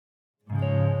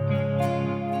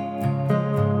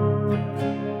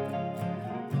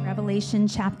Revelation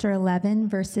chapter 11,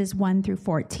 verses 1 through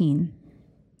 14.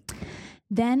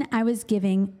 Then I was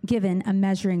given a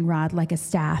measuring rod like a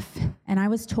staff, and I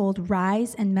was told,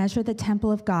 "Rise and measure the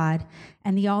temple of God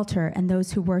and the altar and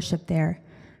those who worship there.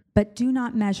 But do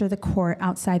not measure the court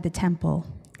outside the temple.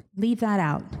 Leave that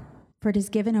out, for it is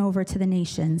given over to the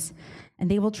nations,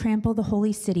 and they will trample the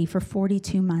holy city for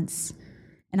 42 months.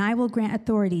 And I will grant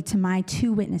authority to my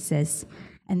 2 witnesses,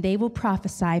 and they will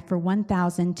prophesy for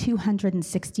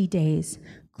 1,260 days,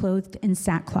 clothed in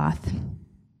sackcloth.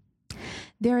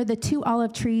 There are the 2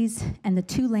 olive trees and the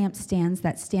 2 lampstands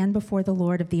that stand before the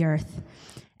Lord of the earth.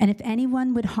 And if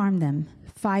anyone would harm them,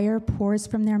 fire pours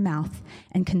from their mouth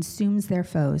and consumes their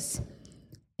foes.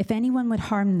 If anyone would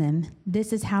harm them,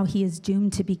 this is how he is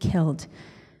doomed to be killed.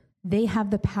 They have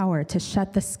the power to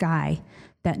shut the sky,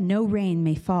 that no rain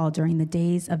may fall during the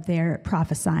days of their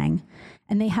prophesying.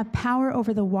 And they have power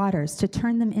over the waters to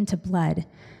turn them into blood,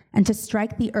 and to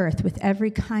strike the earth with every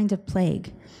kind of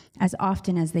plague, as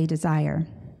often as they desire.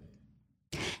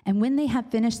 And when they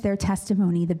have finished their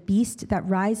testimony, the beast that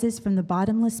rises from the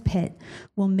bottomless pit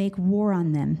will make war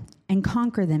on them, and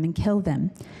conquer them and kill them.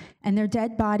 And their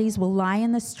dead bodies will lie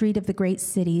in the street of the great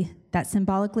city that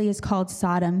symbolically is called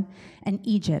Sodom and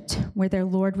Egypt, where their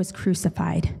Lord was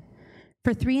crucified.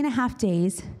 For 3.5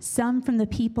 days, some from the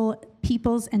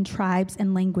peoples and tribes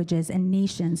and languages and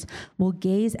nations will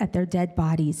gaze at their dead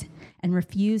bodies and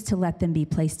refuse to let them be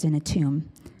placed in a tomb.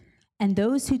 And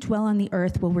those who dwell on the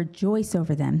earth will rejoice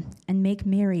over them and make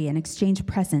merry and exchange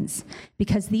presents,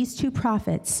 because these 2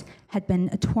 prophets had been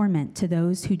a torment to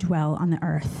those who dwell on the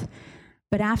earth.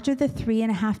 But after the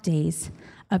 3.5 days,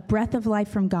 a breath of life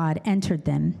from God entered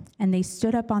them, and they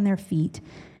stood up on their feet,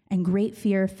 and great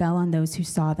fear fell on those who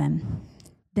saw them.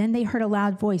 Then they heard a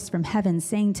loud voice from heaven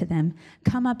saying to them,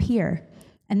 "Come up here."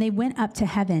 And they went up to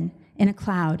heaven in a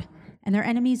cloud, and their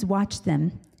enemies watched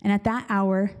them. And at that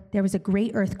hour there was a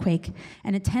great earthquake,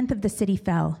 and 1/10 of the city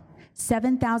fell.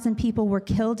 7,000 people were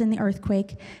killed in the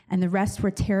earthquake, and the rest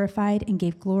were terrified and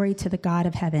gave glory to the God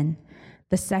of heaven.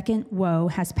 The second woe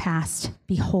has passed.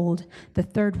 Behold, the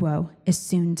third woe is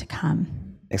soon to come.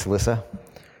 Thanks, Alyssa.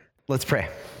 Let's pray.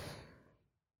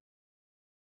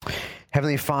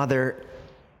 Heavenly Father,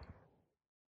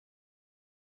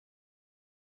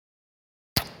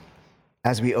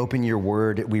 as we open your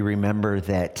word, we remember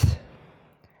that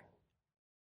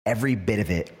every bit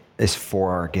of it is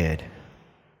for our good.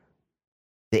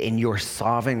 That in your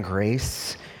sovereign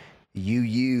grace, you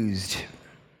used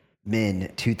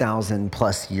men 2,000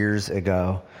 plus years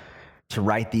ago to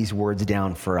write these words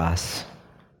down for us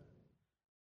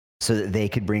so that they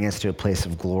could bring us to a place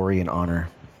of glory and honor.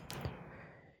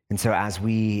 And so as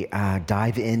we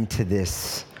dive into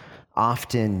this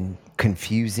often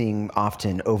confusing,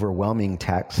 often overwhelming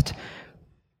text,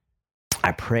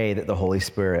 I pray that the Holy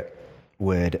Spirit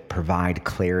would provide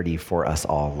clarity for us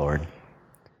all, Lord,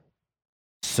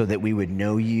 so that we would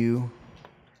know you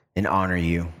and honor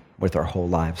you with our whole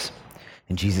lives.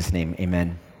 In Jesus' name,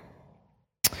 amen.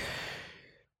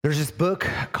 There's this book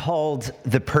called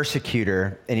The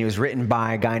Persecutor, and it was written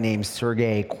by a guy named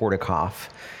Sergei Kordakov.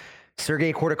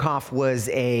 Sergei Kordakov was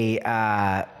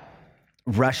a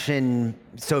Russian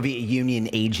Soviet Union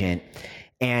agent,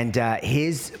 and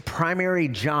his primary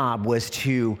job was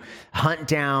to hunt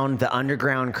down the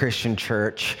underground Christian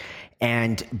church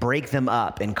and break them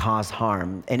up and cause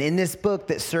harm. And in this book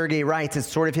that Sergei writes, it's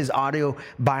sort of his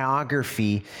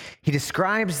autobiography, he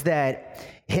describes that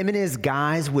him and his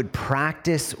guys would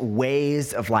practice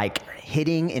ways of like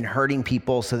hitting and hurting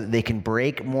people so that they can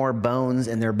break more bones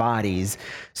in their bodies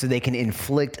so they can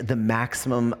inflict the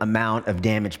maximum amount of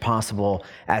damage possible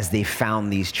as they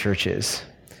found these churches.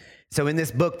 So in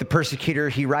this book, The Persecutor,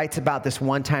 he writes about this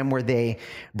one time where they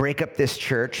break up this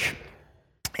church,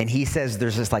 and he says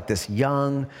there's this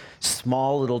young,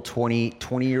 small little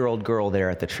 20-year-old girl there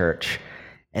at the church,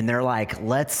 and they're like,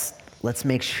 let's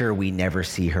make sure we never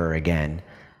see her again.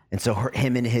 And so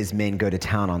him and his men go to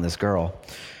town on this girl.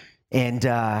 And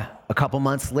a couple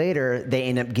months later, they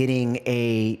end up getting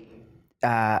a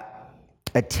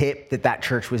tip that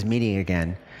church was meeting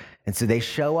again. And so they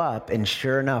show up, and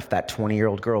sure enough, that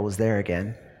 20-year-old girl was there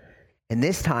again. And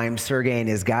this time, Sergei and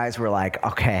his guys were like,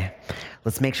 okay,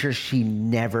 let's make sure she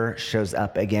never shows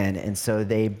up again. And so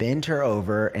they bent her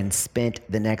over and spent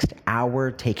the next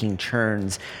hour taking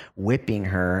turns whipping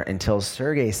her until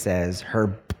Sergei says her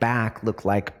back looked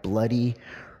like bloody,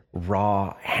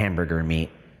 raw hamburger meat.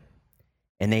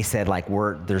 And they said,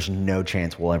 there's no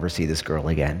chance we'll ever see this girl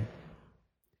again.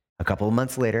 A couple of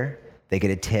months later, they get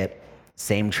a tip.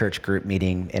 Same church group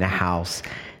meeting in a house.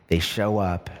 They show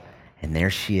up, and there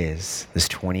she is, this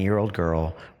 20-year-old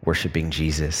girl worshiping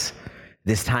Jesus.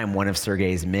 This time, one of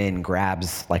Sergei's men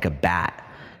grabs like a bat,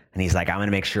 and he's like, I'm going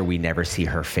to make sure we never see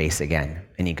her face again.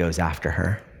 And he goes after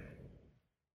her.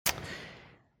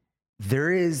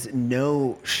 There is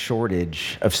no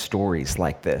shortage of stories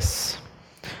like this.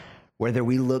 Whether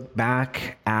we look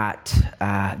back at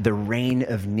the reign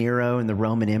of Nero in the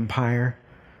Roman Empire,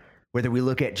 whether we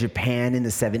look at Japan in the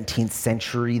 17th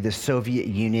century, the Soviet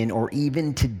Union, or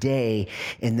even today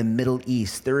in the Middle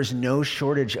East, there is no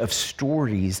shortage of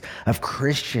stories of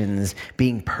Christians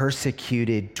being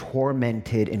persecuted,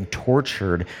 tormented, and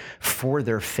tortured for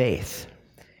their faith.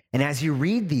 And as you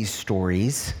read these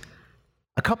stories,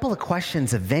 a couple of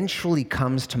questions eventually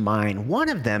comes to mind. One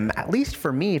of them, at least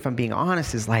for me, if I'm being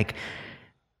honest, is like,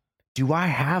 do I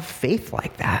have faith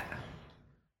like that?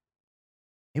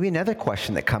 Maybe another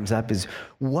question that comes up is,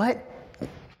 what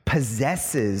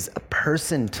possesses a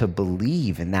person to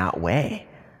believe in that way?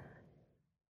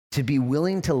 To be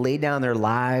willing to lay down their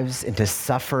lives and to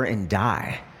suffer and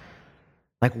die?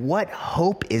 Like, what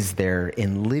hope is there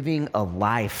in living a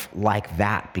life like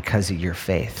that because of your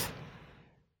faith?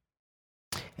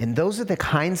 And those are the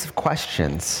kinds of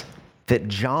questions that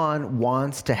John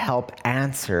wants to help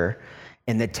answer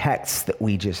in the text that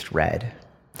we just read.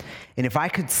 And if I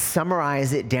could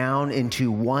summarize it down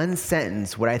into one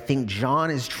sentence, what I think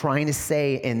John is trying to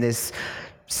say in this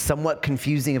somewhat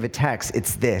confusing of a text,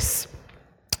 it's this: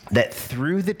 that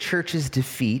through the church's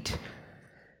defeat,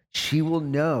 she will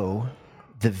know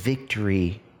the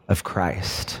victory of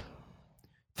Christ.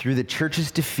 Through the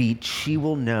church's defeat, she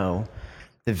will know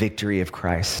the victory of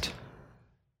Christ.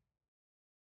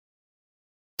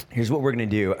 Here's what we're going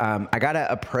to do. I got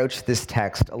to approach this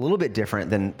text a little bit different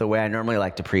than the way I normally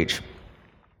like to preach.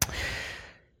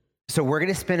 So we're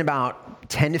going to spend about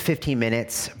 10 to 15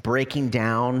 minutes breaking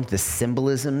down the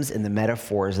symbolisms and the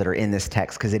metaphors that are in this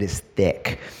text because it is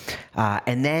thick.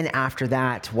 And then after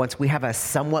that, once we have a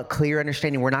somewhat clear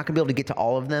understanding, we're not going to be able to get to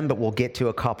all of them, but we'll get to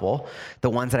a couple, the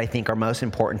ones that I think are most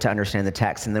important to understand the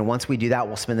text. And then once we do that,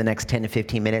 we'll spend the next 10 to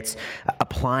 15 minutes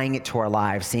applying it to our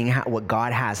lives, seeing what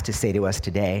God has to say to us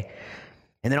today.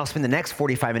 And then I'll spend the next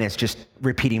 45 minutes just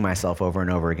repeating myself over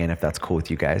and over again, if that's cool with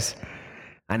you guys.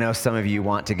 I know some of you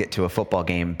want to get to a football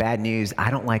game. Bad news,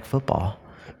 I don't like football,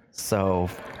 so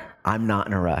I'm not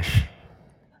in a rush.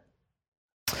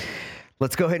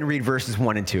 Let's go ahead and read verses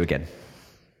 1 and 2 again.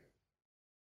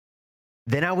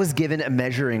 Then I was given a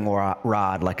measuring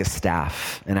rod like a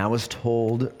staff, and I was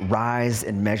told, rise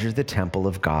and measure the temple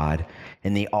of God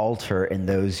and the altar and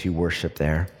those who worship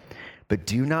there. But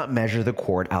do not measure the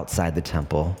court outside the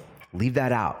temple. Leave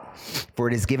that out, for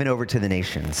it is given over to the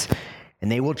nations,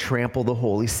 and they will trample the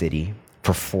holy city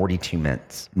for 42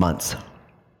 months.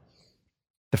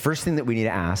 The first thing that we need to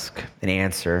ask and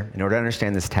answer in order to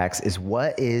understand this text is,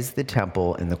 what is the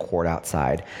temple and the court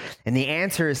outside? And the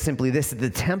answer is simply this: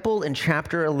 the temple in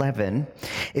chapter 11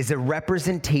 is a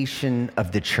representation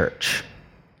of the church.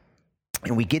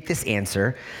 And we get this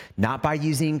answer not by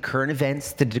using current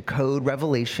events to decode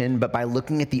Revelation, but by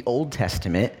looking at the Old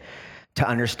Testament to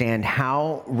understand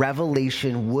how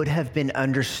Revelation would have been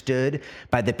understood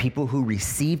by the people who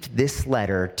received this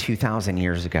letter 2,000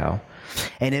 years ago.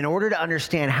 And in order to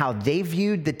understand how they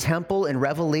viewed the temple in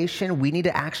Revelation, we need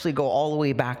to actually go all the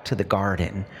way back to the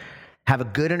garden, have a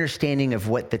good understanding of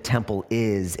what the temple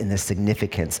is and the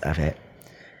significance of it.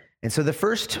 And so the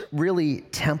first really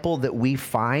temple that we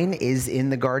find is in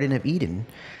the Garden of Eden,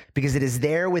 because it is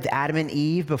there with Adam and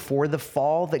Eve before the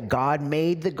fall that God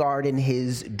made the garden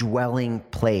his dwelling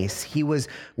place. He was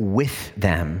with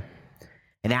them.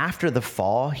 And after the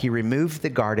fall, he removed the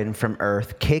garden from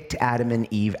earth, kicked Adam and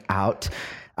Eve out.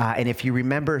 And if you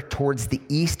remember, towards the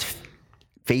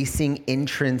east-facing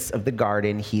entrance of the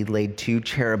garden, he laid 2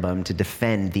 cherubim to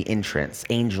defend the entrance,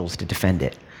 angels to defend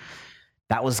it.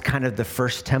 That was kind of the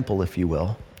first temple, if you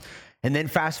will. And then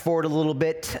fast forward a little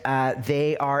bit,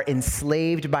 they are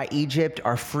enslaved by Egypt,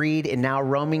 are freed, and now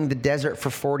roaming the desert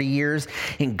for 40 years.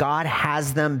 And God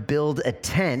has them build a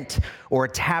tent or a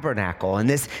tabernacle. And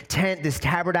this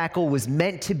tabernacle was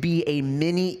meant to be a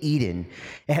mini Eden.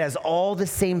 It has all the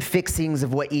same fixings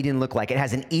of what Eden looked like. It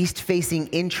has an east-facing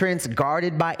entrance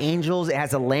guarded by angels. It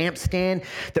has a lampstand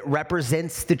that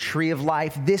represents the tree of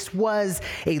life. This was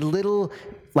a little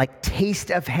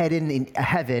taste of heaven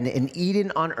in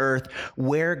Eden on earth,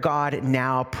 where God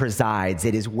now presides.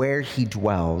 It is where he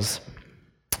dwells.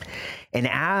 And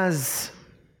as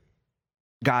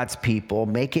God's people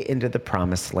make it into the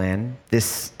promised land,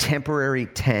 this temporary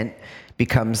tent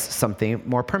becomes something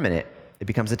more permanent. It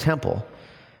becomes a temple.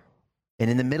 And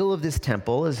in the middle of this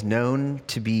temple is known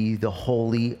to be the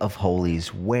Holy of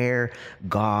Holies, where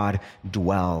God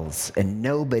dwells. And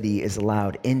nobody is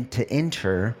allowed to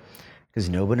enter because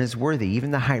no one is worthy.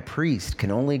 Even the high priest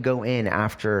can only go in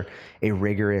after a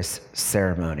rigorous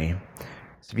ceremony.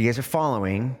 So if you guys are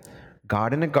following,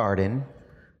 God in a garden,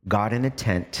 God in a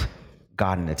tent,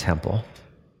 God in a temple.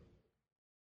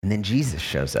 And then Jesus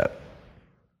shows up.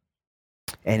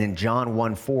 And in John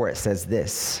 1:4, it says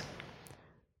this,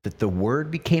 that the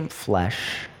Word became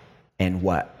flesh and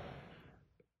what?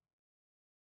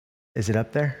 Is it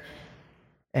up there?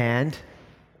 And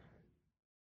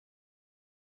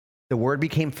the Word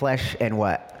became flesh and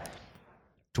what?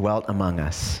 Dwelt among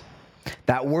us.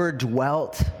 That word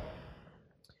dwelt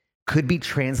could be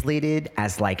translated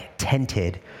as like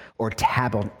tented or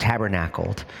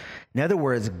tabernacled. In other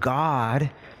words,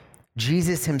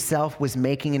 Jesus himself was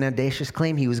making an audacious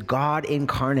claim. He was God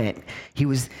incarnate. It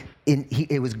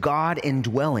was God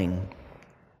indwelling.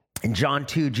 In John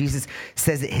 2, Jesus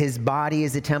says that his body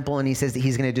is a temple, and he says that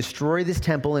he's going to destroy this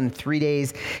temple, and in 3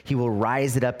 days he will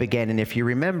rise it up again. And if you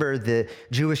remember, the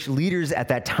Jewish leaders at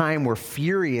that time were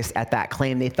furious at that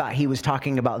claim. They thought he was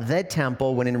talking about the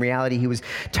temple, when in reality he was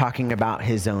talking about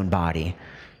his own body.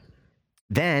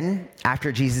 Then,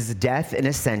 after Jesus' death and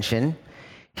ascension,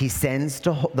 he sends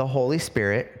the Holy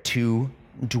Spirit to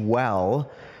dwell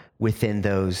within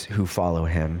those who follow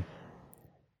him.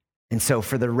 And so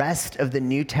for the rest of the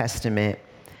New Testament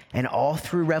and all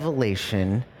through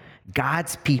Revelation,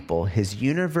 God's people, his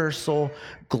universal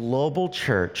global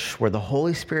church where the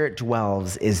Holy Spirit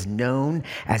dwells, is known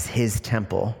as his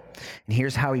temple. And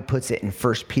here's how he puts it in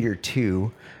 1 Peter 2,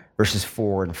 verses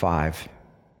 4 and 5.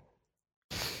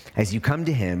 As you come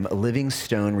to him, a living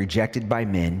stone rejected by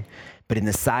men, but in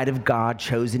the sight of God,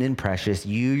 chosen and precious,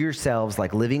 you yourselves,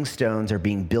 like living stones, are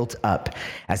being built up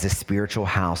as a spiritual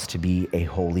house to be a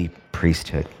holy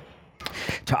priesthood,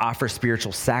 to offer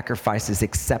spiritual sacrifices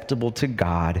acceptable to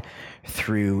God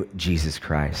through Jesus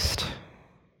Christ.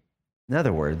 In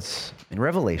other words, in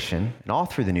Revelation and all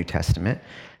through the New Testament,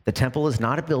 the temple is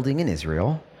not a building in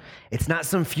Israel. It's not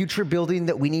some future building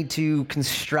that we need to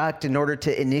construct in order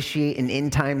to initiate an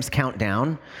end times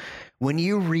countdown. When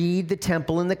you read the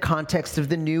temple in the context of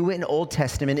the New and Old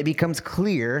Testament, it becomes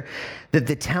clear that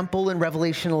the temple in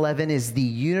Revelation 11 is the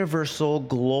universal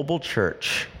global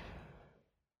church.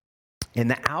 In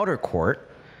the outer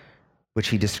court, which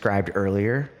he described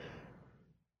earlier,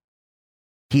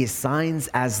 he assigns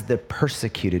as the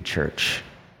persecuted church.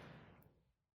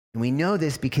 And we know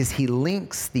this because he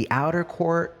links the outer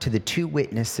court to the two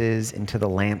witnesses and to the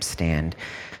lampstand.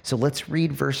 So let's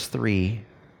read verse 3.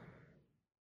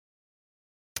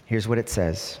 Here's what it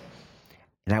says.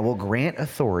 And I will grant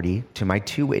authority to my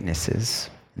two witnesses,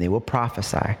 and they will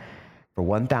prophesy for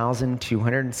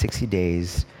 1,260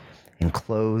 days and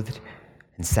clothed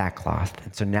in sackcloth.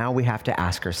 And so now we have to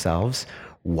ask ourselves,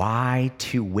 why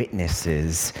two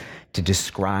witnesses to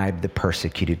describe the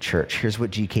persecuted church? Here's what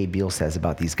G.K. Beale says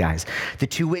about these guys. The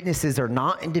two witnesses are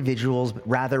not individuals, but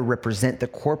rather represent the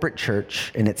corporate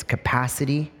church in its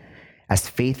capacity as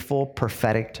faithful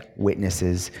prophetic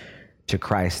witnesses to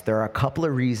Christ. There are a couple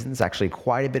of reasons, actually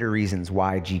quite a bit of reasons,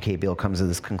 why G.K. Beale comes to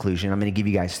this conclusion. I'm going to give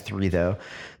you guys 3, though.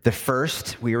 The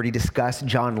first, we already discussed,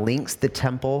 John links the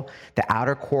temple, the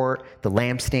outer court, the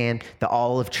lampstand, the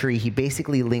olive tree. He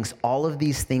basically links all of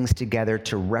these things together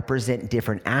to represent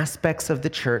different aspects of the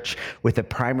church with a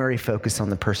primary focus on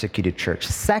the persecuted church.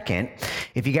 Second,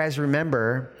 if you guys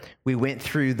remember, we went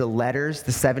through the letters,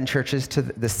 the 7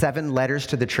 letters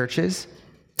to the churches.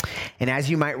 And as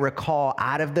you might recall,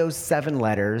 out of those 7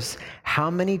 letters, how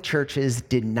many churches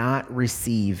did not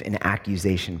receive an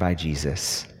accusation by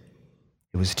Jesus?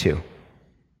 It was 2.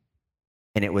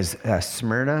 And it was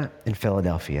Smyrna and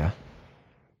Philadelphia.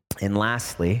 And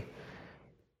lastly,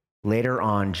 later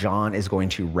on, John is going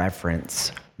to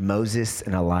reference Moses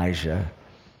and Elijah,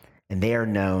 and they are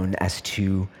known as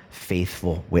 2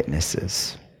 faithful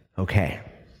witnesses. Okay,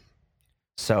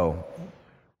 so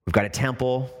we've got a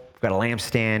temple, we've got a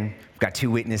lampstand, we've got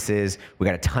 2 witnesses, we've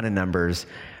got a ton of numbers.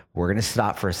 We're going to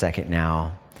stop for a second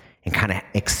now and kind of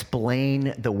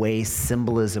explain the way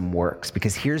symbolism works,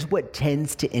 because here's what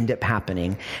tends to end up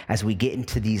happening as we get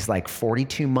into these like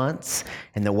 42 months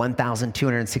and the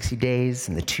 1,260 days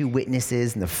and the 2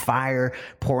 witnesses and the fire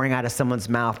pouring out of someone's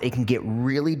mouth. It can get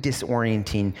really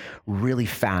disorienting really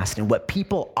fast. And what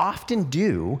people often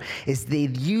do is they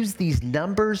use these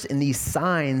numbers and these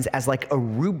signs as like a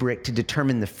rubric to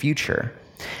determine the future.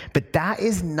 But that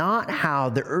is not how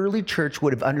the early church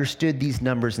would have understood these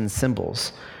numbers and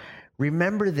symbols.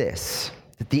 Remember this,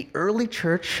 that the early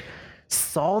church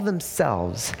saw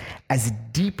themselves as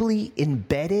deeply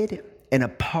embedded and a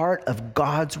part of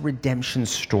God's redemption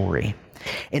story.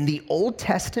 And the Old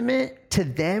Testament to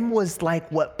them was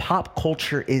like what pop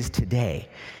culture is today.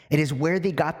 It is where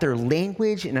they got their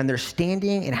language and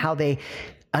understanding and how they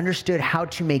understood how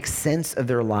to make sense of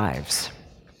their lives.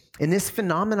 And this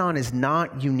phenomenon is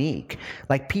not unique.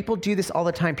 Like, people do this all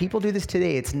the time. People do this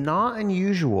today. It's not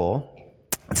unusual.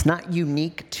 It's not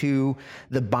unique to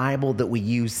the Bible that we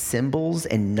use symbols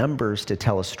and numbers to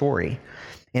tell a story.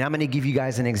 And I'm going to give you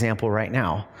guys an example right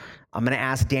now. I'm going to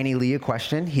ask Danny Lee a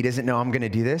question. He doesn't know I'm going to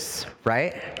do this,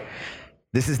 right?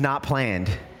 This is not planned.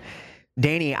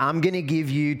 Danny, I'm going to give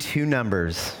you two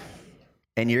numbers,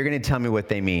 and you're going to tell me what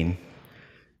they mean.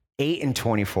 8 and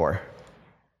 24.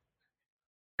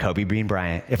 Kobe Bean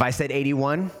Bryant. If I said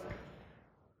 81,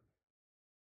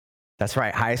 that's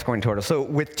right, highest scoring total. So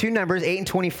with two numbers, 8 and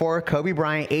 24, Kobe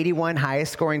Bryant, 81,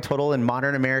 highest scoring total in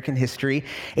modern American history.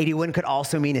 81 could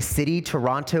also mean a city,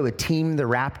 Toronto, a team, the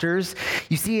Raptors.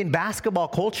 You see, in basketball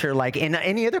culture, like in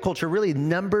any other culture, really,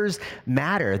 numbers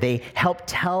matter. They help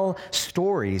tell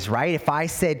stories, right? If I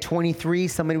said 23,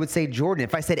 somebody would say Jordan.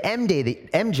 If I said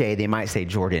MJ, they might say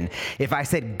Jordan. If I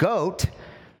said GOAT,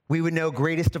 we would know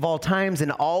greatest of all times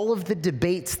and all of the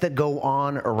debates that go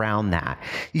on around that.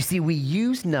 You see, we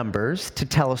use numbers to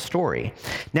tell a story.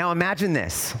 Now imagine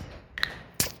this.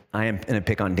 I am going to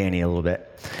pick on Danny a little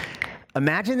bit.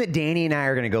 Imagine that Danny and I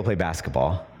are going to go play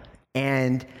basketball.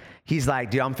 And he's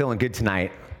like, dude, I'm feeling good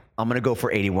tonight. I'm going to go for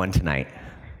 81 tonight.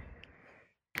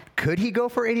 Could he go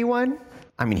for 81?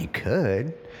 I mean, he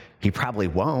could. He probably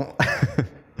won't.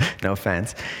 No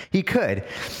offense. He could.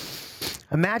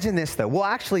 Imagine this, though. Well,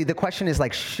 actually, the question is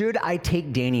like, should I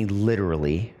take Danny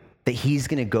literally that he's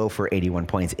going to go for 81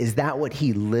 points? Is that what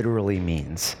he literally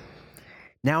means?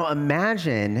 Now,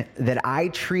 imagine that I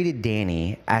treated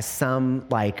Danny as some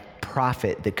like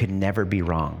prophet that could never be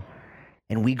wrong.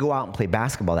 And we go out and play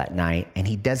basketball that night, and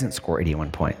he doesn't score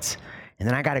 81 points. And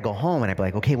then I got to go home and I'd be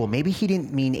like, okay, well, maybe he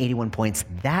didn't mean 81 points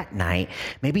that night.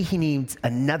 Maybe he needs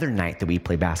another night that we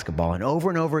play basketball. And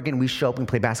over again, we show up and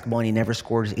play basketball and he never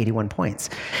scores 81 points.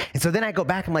 And so then I go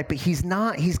back, I'm like, but he's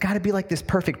got to be like this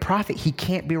perfect prophet. He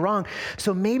can't be wrong.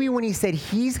 So maybe when he said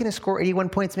he's going to score 81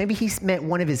 points, maybe he meant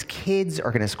one of his kids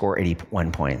are going to score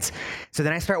 81 points. So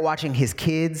then I start watching his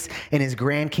kids and his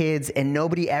grandkids, and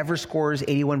nobody ever scores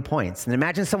 81 points. And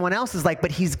imagine someone else is like,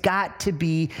 but he's got to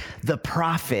be the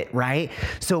prophet, right?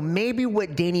 So maybe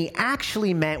what Danny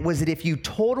actually meant was that if you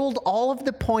totaled all of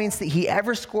the points that he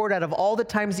ever scored out of all the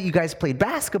times that you guys played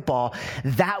basketball,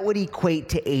 that would equate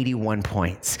to 81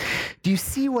 points. Do you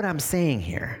see what I'm saying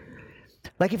here?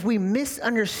 Like, if we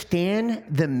misunderstand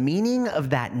the meaning of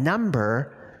that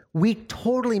number, we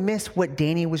totally miss what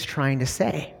Danny was trying to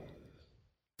say.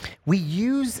 We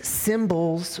use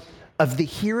symbols of the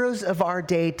heroes of our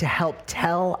day to help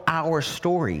tell our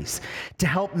stories, to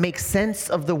help make sense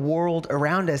of the world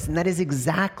around us. And that is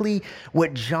exactly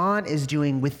what John is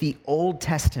doing with the Old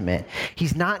Testament.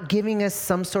 He's not giving us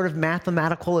some sort of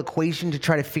mathematical equation to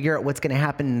try to figure out what's going to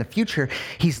happen in the future.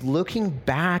 He's looking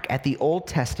back at the Old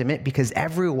Testament because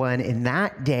everyone in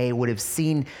that day would have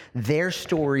seen their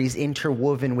stories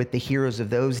interwoven with the heroes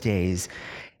of those days.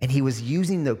 And he was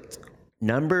using the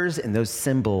numbers and those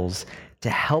symbols to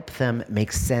help them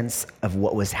make sense of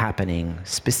what was happening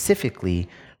specifically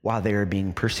while they were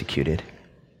being persecuted.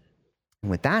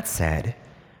 And with that said,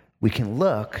 we can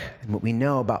look at what we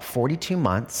know about 42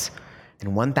 months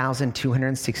and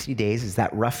 1,260 days, is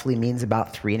that roughly means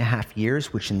about 3.5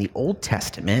 years, which in the Old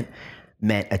Testament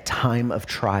meant a time of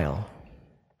trial.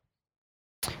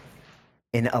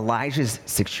 In Elijah's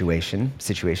situation,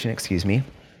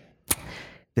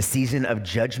 the season of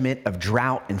judgment, of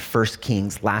drought in 1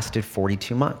 Kings lasted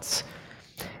 42 months.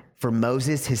 For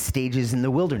Moses, his stages in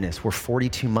the wilderness were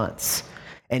 42 months.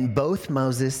 And both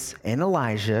Moses and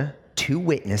Elijah, two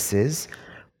witnesses,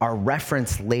 are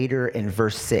referenced later in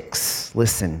verse 6.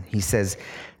 Listen, he says,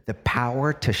 the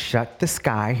power to shut the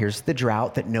sky, here's the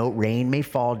drought, that no rain may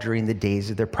fall during the days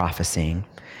of their prophesying.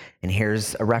 And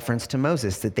here's a reference to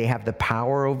Moses, that they have the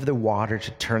power over the water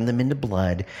to turn them into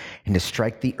blood and to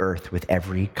strike the earth with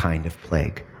every kind of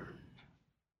plague.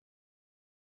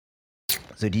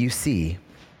 So do you see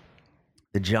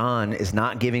that John is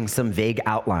not giving some vague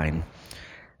outline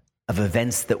of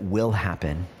events that will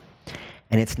happen?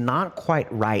 And it's not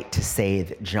quite right to say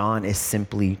that John is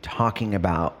simply talking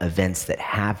about events that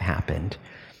have happened.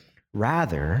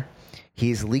 Rather, he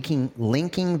is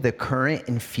linking the current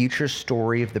and future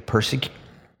story of the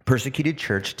persecuted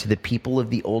church to the people of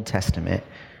the Old Testament.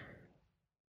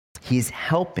 He's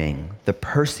helping the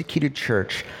persecuted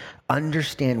church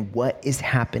understand what is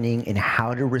happening and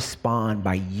how to respond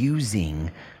by using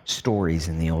stories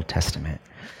in the Old Testament.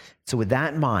 So with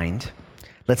that in mind,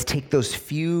 let's take those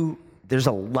few there's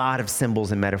a lot of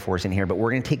symbols and metaphors in here, but we're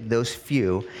going to take those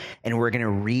few and we're going to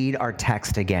read our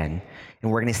text again. And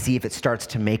we're going to see if it starts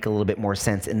to make a little bit more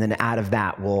sense. And then out of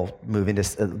that, we'll move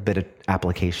into a bit of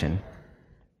application.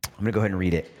 I'm going to go ahead and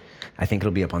read it. I think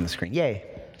it'll be up on the screen. Yay.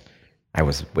 I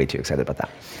was way too excited about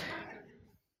that.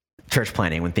 Church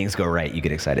planning, when things go right, you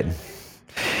get excited.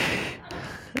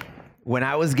 When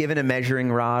I was given a measuring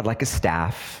rod like a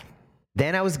staff,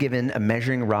 then I was given a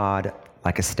measuring rod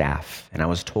like a staff, and I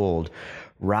was told,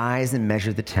 rise and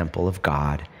measure the temple of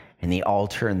God and the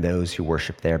altar and those who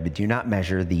worship there, but do not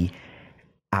measure the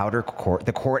outer court,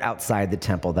 the court outside the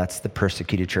temple. That's the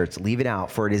persecuted church. Leave it out,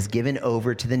 for it is given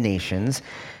over to the nations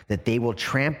that they will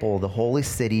trample the holy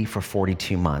city for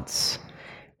 42 months.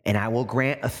 And I will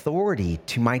grant authority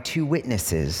to my 2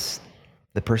 witnesses,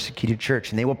 the persecuted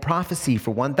church, and they will prophesy for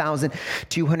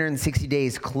 1,260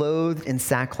 days, clothed in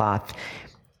sackcloth.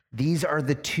 These are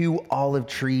the 2 olive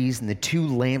trees and the 2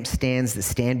 lampstands that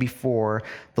stand before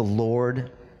the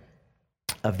Lord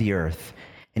of the earth.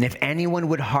 And if anyone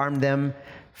would harm them,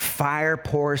 fire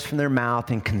pours from their mouth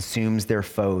and consumes their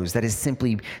foes. That is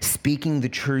simply speaking the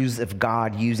truths of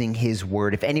God using his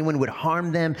word. If anyone would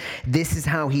harm them, this is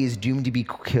how he is doomed to be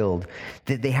killed.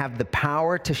 That they have the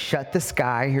power to shut the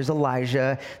sky. Here's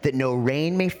Elijah. That no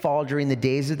rain may fall during the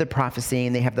days of the prophecy.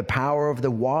 And they have the power over the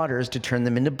waters to turn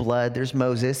them into blood. There's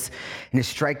Moses. And to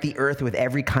strike the earth with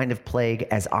every kind of plague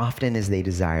as often as they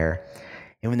desire.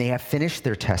 And when they have finished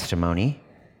their testimony,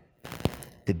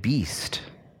 the beast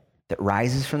that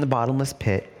rises from the bottomless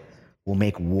pit will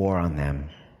make war on them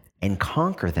and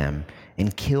conquer them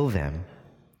and kill them.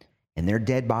 And their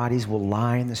dead bodies will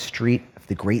lie in the street of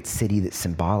the great city that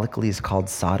symbolically is called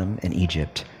Sodom and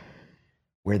Egypt,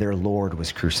 where their Lord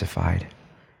was crucified.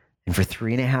 And for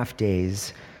 3.5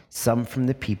 days, some from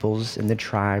the peoples and the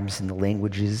tribes and the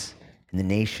languages and the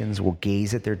nations will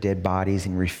gaze at their dead bodies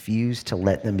and refuse to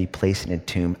let them be placed in a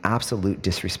tomb. Absolute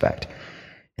disrespect.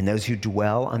 And those who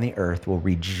dwell on the earth will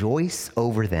rejoice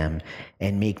over them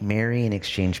and make merry and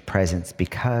exchange presents,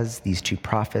 because these 2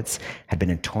 prophets had been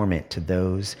a torment to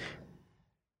those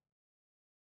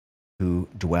who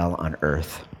dwell on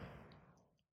earth.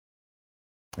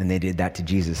 And they did that to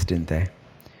Jesus, didn't they?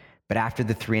 But after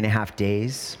the 3.5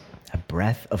 days, a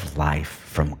breath of life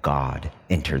from God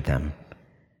entered them,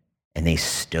 and they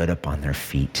stood up on their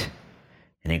feet,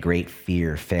 and a great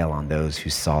fear fell on those who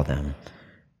saw them.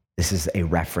 This is a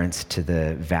reference to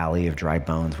the Valley of Dry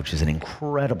Bones, which is an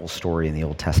incredible story in the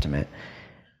Old Testament.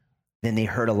 Then they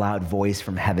heard a loud voice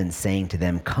from heaven saying to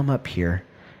them, come up here.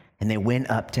 And they went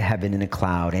up to heaven in a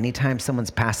cloud. Anytime someone's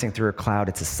passing through a cloud,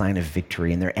 it's a sign of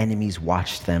victory, and their enemies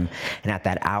watched them. And at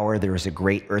that hour, there was a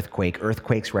great earthquake.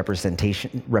 Earthquakes represent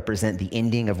the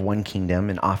ending of one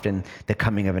kingdom and often the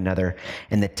coming of another.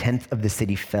 And the 10th of the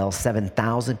city fell.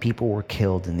 7,000 people were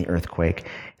killed in the earthquake,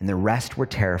 and the rest were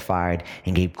terrified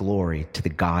and gave glory to the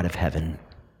God of heaven.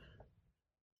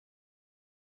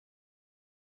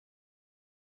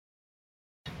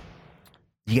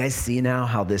 Do you guys see now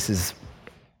how this is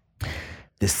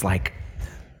this like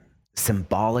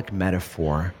symbolic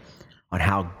metaphor on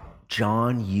how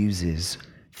John uses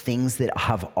things that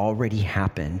have already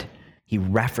happened? He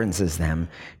references them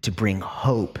to bring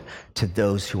hope to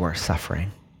those who are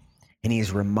suffering. And he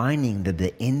is reminding them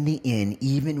that in the end,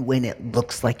 even when it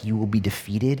looks like you will be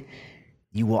defeated,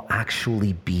 you will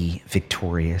actually be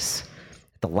victorious.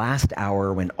 At the last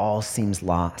hour, when all seems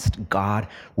lost, God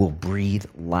will breathe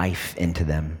life into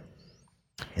them,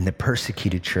 and the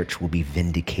persecuted church will be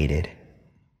vindicated.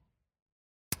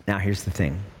 Now, here's the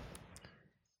thing.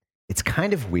 It's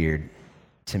kind of weird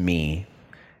to me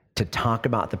to talk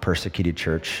about the persecuted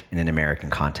church in an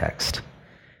American context,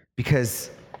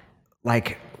 because,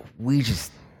 like, we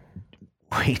just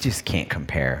can't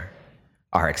compare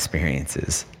our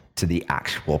experiences to the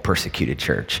actual persecuted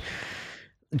church.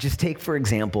 Just take, for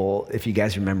example, if you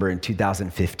guys remember in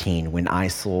 2015 when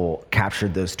ISIL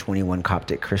captured those 21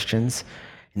 Coptic Christians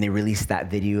and they released that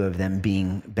video of them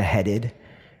being beheaded.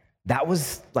 That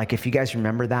was, like, if you guys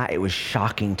remember that, it was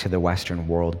shocking to the Western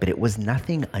world, but it was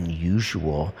nothing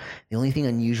unusual. The only thing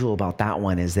unusual about that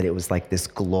one is that it was like this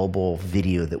global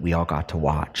video that we all got to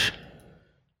watch.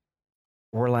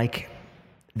 Or like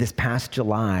this past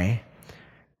July,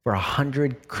 where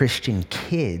 100 Christian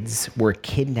kids were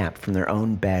kidnapped from their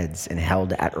own beds and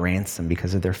held at ransom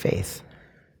because of their faith.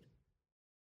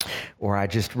 Or I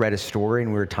just read a story,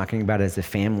 and we were talking about it as a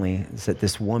family, is that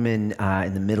this woman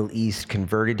in the Middle East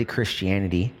converted to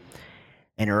Christianity,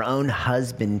 and her own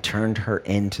husband turned her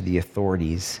into the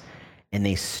authorities, and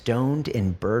they stoned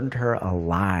and burned her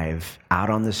alive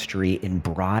out on the street in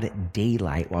broad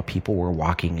daylight while people were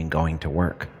walking and going to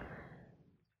work.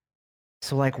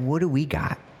 So like, what do we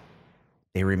got?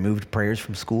 They removed prayers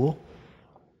from school?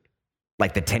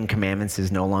 Like the 10 Commandments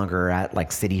is no longer at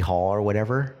like City Hall or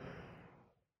whatever?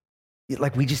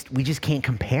 Like we just can't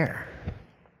compare.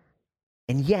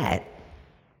 And yet,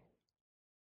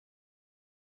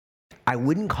 I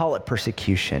wouldn't call it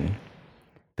persecution,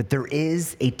 but there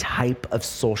is a type of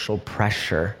social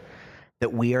pressure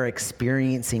that we are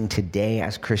experiencing today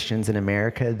as Christians in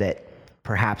America that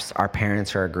perhaps our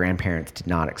parents or our grandparents did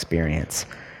not experience.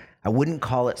 I wouldn't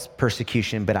call it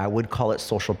persecution, but I would call it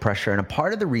social pressure. And a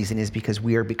part of the reason is because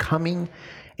we are becoming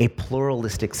a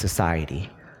pluralistic society.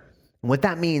 And what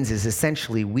that means is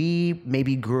essentially we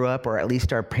maybe grew up, or at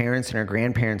least our parents and our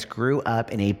grandparents grew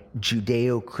up in a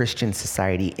Judeo-Christian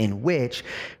society in which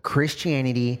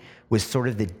Christianity was sort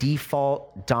of the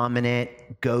default, dominant,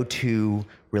 go-to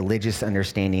religious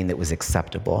understanding that was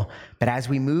acceptable. But as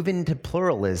we move into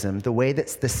pluralism, the way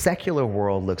that the secular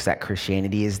world looks at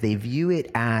Christianity is they view it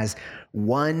as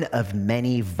one of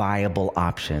many viable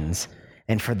options.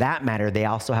 And for that matter, they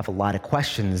also have a lot of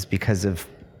questions because of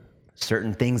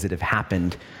certain things that have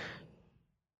happened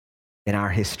in our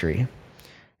history.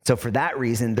 So for that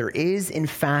reason, there is in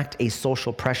fact a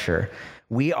social pressure.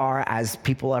 We are, as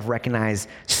people have recognized,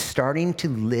 starting to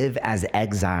live as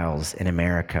exiles in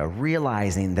America,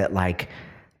 realizing that like,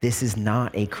 this is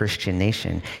not a Christian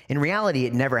nation. In reality,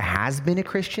 it never has been a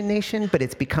Christian nation, but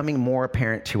it's becoming more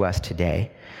apparent to us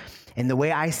today. And the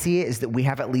way I see it is that we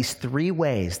have at least 3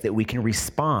 ways that we can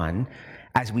respond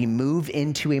as we move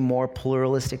into a more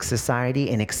pluralistic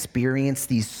society and experience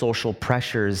these social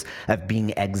pressures of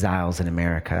being exiles in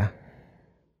America.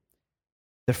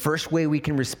 The first way we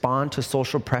can respond to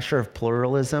social pressure of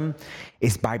pluralism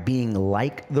is by being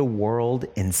like the world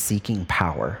and seeking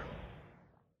power.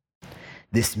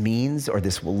 This means, or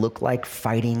this will look like,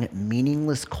 fighting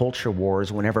meaningless culture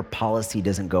wars whenever policy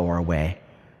doesn't go our way.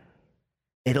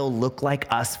 It'll look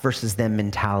like us versus them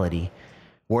mentality,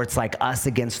 where it's like us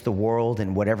against the world,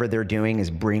 and whatever they're doing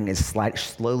is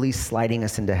slowly sliding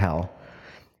us into hell.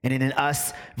 And in an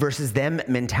us versus them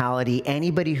mentality,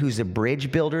 anybody who's a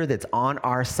bridge builder that's on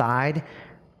our side,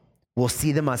 we'll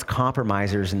see them as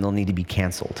compromisers and they'll need to be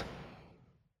canceled.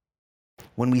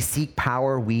 When we seek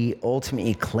power, we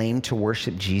ultimately claim to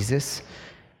worship Jesus,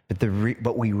 but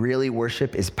what we really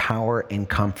worship is power and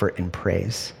comfort and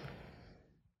praise.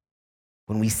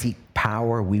 When we seek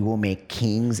power, we will make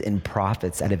kings and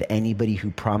prophets out of anybody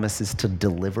who promises to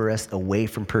deliver us away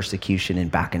from persecution and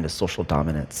back into social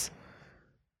dominance.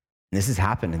 And this has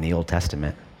happened in the Old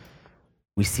Testament.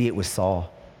 We see it with Saul.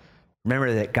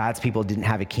 Remember that God's people didn't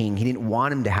have a king. He didn't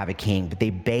want him to have a king, but they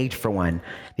begged for one.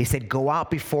 They said, go out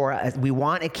before us. We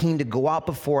want a king to go out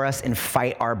before us and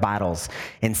fight our battles.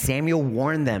 And Samuel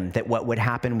warned them that what would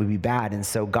happen would be bad. And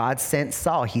so God sent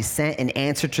Saul. He sent an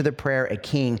answer to the prayer, a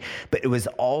king, but it was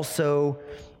also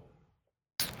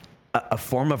a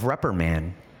form of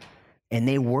reprimand. And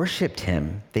they worshiped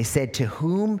him. They said, to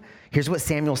whom, here's what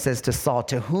Samuel says to Saul,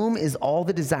 to whom is all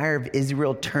the desire of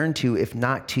Israel turned to, if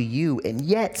not to you? And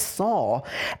yet Saul,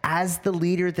 as the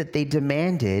leader that they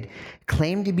demanded,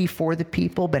 claimed to be for the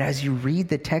people. But as you read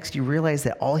the text, you realize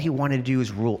that all he wanted to do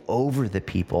is rule over the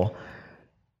people.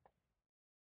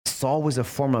 Saul was a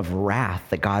form of wrath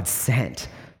that God sent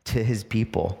to his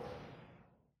people.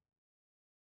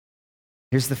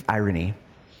 Here's the irony,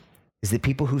 is that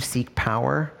people who seek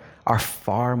power are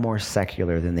far more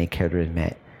secular than they care to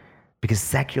admit, because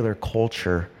secular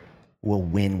culture will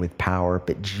win with power,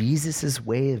 but Jesus'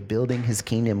 way of building his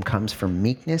kingdom comes from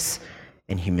meekness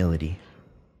and humility.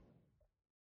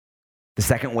 The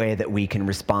second way that we can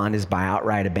respond is by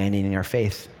outright abandoning our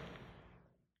faith.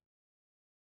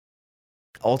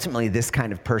 Ultimately, this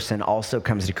kind of person also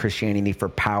comes to Christianity for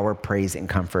power, praise, and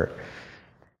comfort.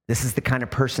 This is the kind of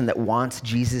person that wants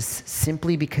Jesus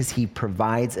simply because he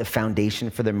provides a foundation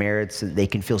for their marriage so that they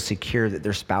can feel secure that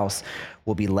their spouse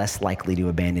will be less likely to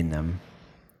abandon them.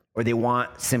 Or they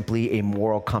want simply a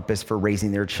moral compass for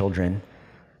raising their children.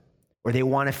 Or they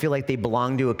want to feel like they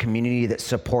belong to a community that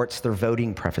supports their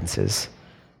voting preferences.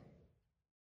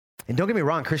 And don't get me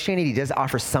wrong, Christianity does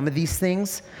offer some of these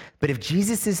things, but if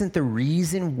Jesus isn't the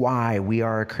reason why we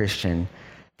are a Christian,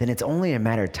 then it's only a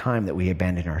matter of time that we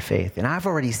abandon our faith. And I've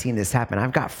already seen this happen.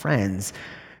 I've got friends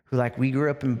who we grew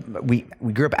up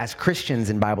as Christians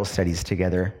in Bible studies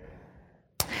together.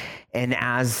 And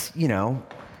as the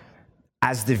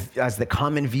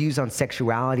common views on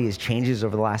sexuality has changes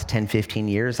over the last 10, 15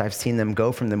 years, I've seen them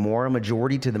go from the moral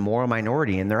majority to the moral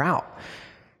minority, and they're out.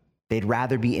 They'd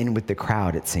rather be in with the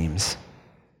crowd, it seems.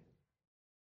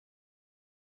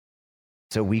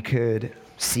 So we could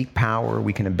seek power,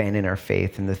 we can abandon our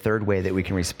faith, and the third way that we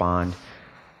can respond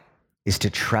is to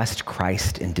trust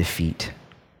Christ in defeat.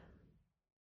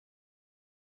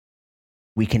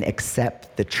 We can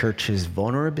accept the church's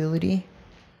vulnerability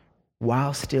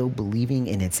while still believing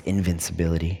in its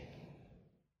invincibility.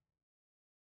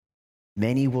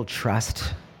 Many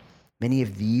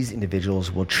of these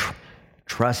individuals will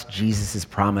trust Jesus'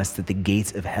 promise that the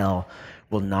gates of hell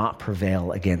will not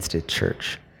prevail against a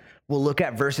church. We'll look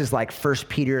at verses like 1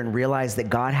 Peter and realize that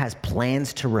God has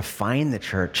plans to refine the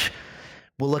church.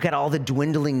 We'll look at all the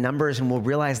dwindling numbers and we'll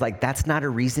realize that's not a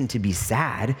reason to be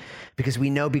sad, because we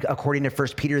know, according to 1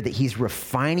 Peter, that he's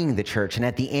refining the church. And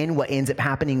at the end, what ends up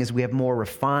happening is we have more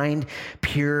refined,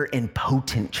 pure, and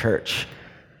potent church.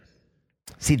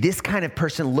 See, this kind of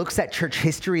person looks at church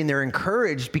history and they're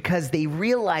encouraged because they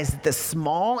realize that the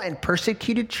small and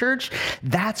persecuted church,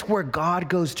 that's where God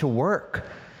goes to work.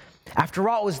 After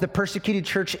all, it was the persecuted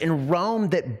church in Rome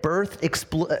that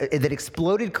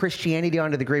exploded Christianity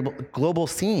onto the global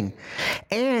scene.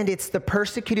 And it's the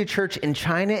persecuted church in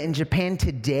China and Japan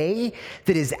today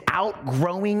that is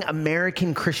outgrowing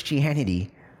American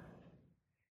Christianity.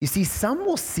 You see, some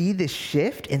will see this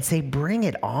shift and say, bring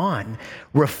it on.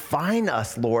 Refine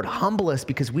us, Lord. Humble us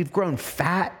because we've grown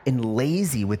fat and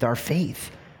lazy with our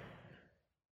faith.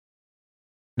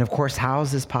 And of course, how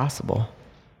is this possible?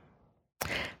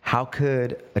 How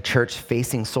could a church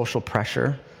facing social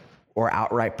pressure or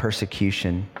outright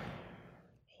persecution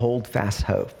hold fast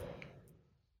hope?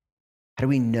 How do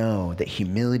we know that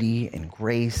humility and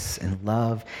grace and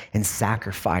love and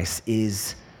sacrifice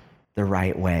is the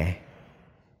right way?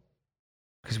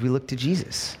 Because we look to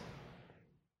Jesus,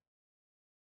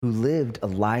 who lived a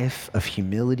life of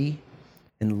humility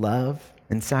and love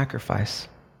and sacrifice.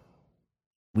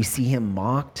 We see him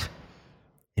mocked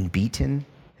and beaten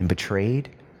and betrayed.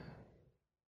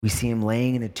 We see him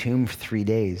laying in a tomb for 3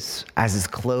 days as his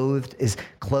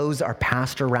clothes are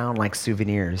passed around like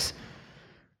souvenirs.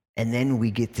 And then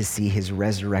we get to see his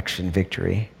resurrection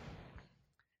victory.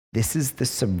 This is the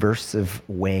subversive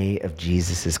way of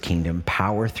Jesus' kingdom: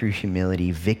 power through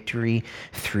humility, victory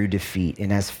through defeat.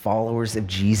 And as followers of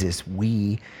Jesus,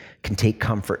 we can take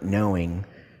comfort knowing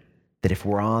that if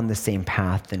we're on the same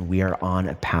path, then we are on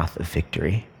a path of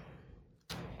victory.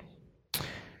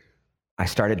 I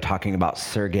started talking about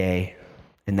Sergei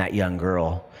and that young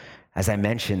girl. As I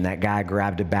mentioned, that guy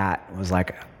grabbed a bat and was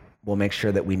like, we'll make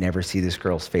sure that we never see this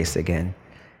girl's face again.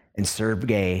 And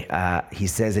Sergei, he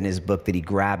says in his book that he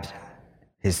grabbed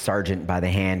his sergeant by the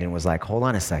hand and was like, hold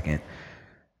on a second.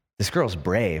 This girl's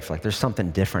brave. There's something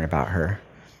different about her.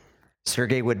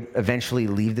 Sergei would eventually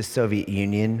leave the Soviet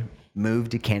Union, move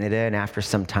to Canada, and after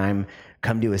some time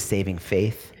come to a saving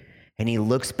faith. And he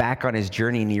looks back on his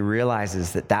journey and he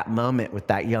realizes that moment with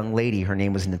that young lady, her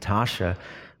name was Natasha,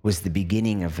 was the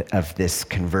beginning of this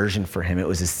conversion for him. It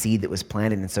was a seed that was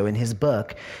planted. And so in his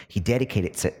book, he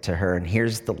dedicated it to her. And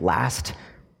here's the last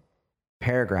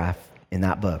paragraph in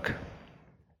that book.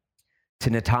 To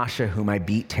Natasha, whom I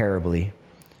beat terribly,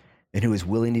 and who is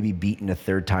willing to be beaten a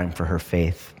third time for her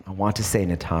faith, I want to say,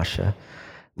 Natasha,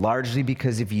 largely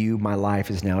because of you, my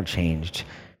life is now changed,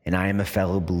 and I am a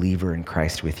fellow believer in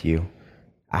Christ with you.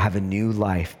 I have a new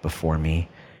life before me.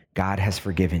 God has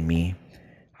forgiven me.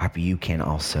 I hope you can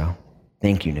also.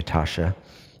 Thank you, Natasha.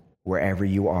 Wherever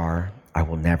you are, I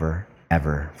will never,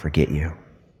 ever forget you.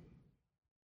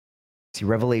 See,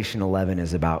 Revelation 11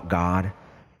 is about God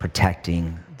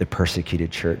protecting the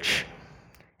persecuted church,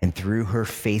 and through her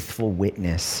faithful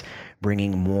witness,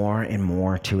 bringing more and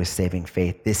more to a saving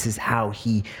faith. This is how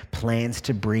he plans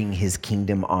to bring his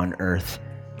kingdom on earth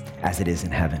as it is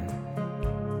in heaven.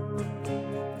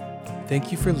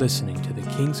 Thank you for listening to the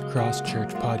King's Cross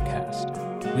Church podcast.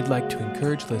 We'd like to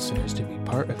encourage listeners to be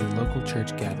part of a local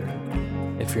church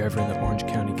gathering. If you're ever in the Orange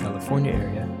County, California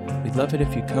area, we'd love it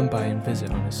if you come by and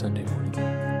visit on a Sunday morning.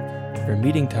 For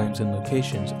meeting times and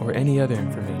locations or any other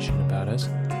information about us,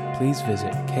 please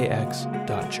visit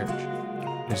kx.church.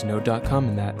 There's no .com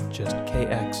in that, just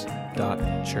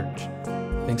kx.church.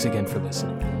 Thanks again for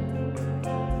listening.